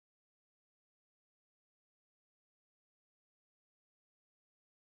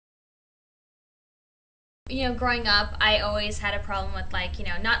growing up, I always had a problem with, like,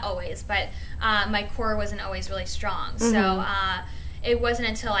 not always, but my core wasn't always really strong. Mm-hmm. So it wasn't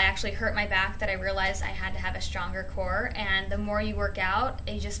until I actually hurt my back that I realized I had to have a stronger core. And the more you work out,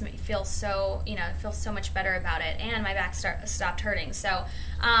 you just feel so, feel so much better about it. And my back stopped hurting. So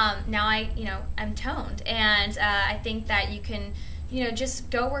now I'm toned. And I think that you can, just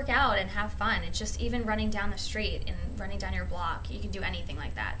go work out and have fun. It's just even running down the street and running down your block. You can do anything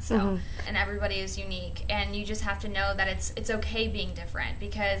like that. So, and everybody is unique. And you just have to know that it's okay being different,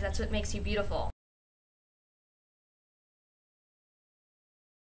 because that's what makes you beautiful.